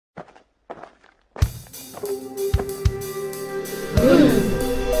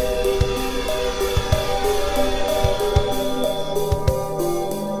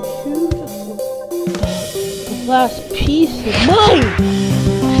Last piece of mine!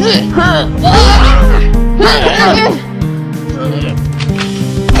 No!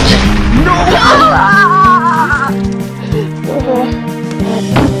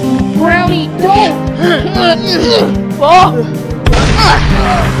 Brownie, don't!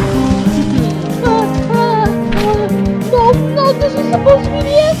 No, this is supposed to be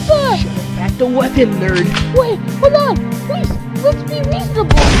the answer! Back the weapon, nerd! Wait, hold on! Please, let's be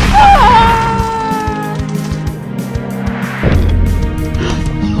reasonable!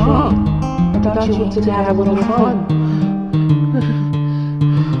 I thought you wanted to have a little fun.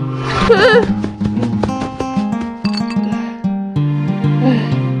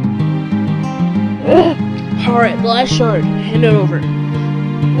 Alright, the last shard. Hand it over.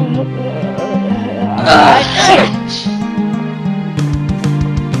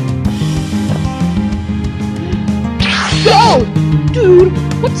 Go! Dude,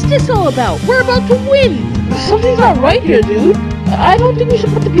 what's this all about? We're about to win! Something's not right here, dude. I don't think we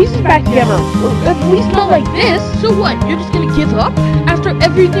should put the pieces back together. At least not like this. So what? You're just gonna give up? After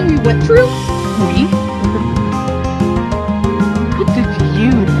everything we went through? We? What did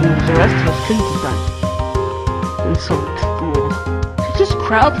you do the rest of us couldn't have done? Insult fool. It's just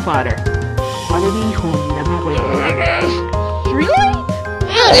crowd fodder. Quantity who never wins. Streetlight?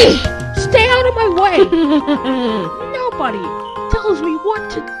 Stay out of my way! Nobody tells me what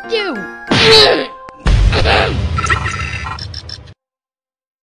to do!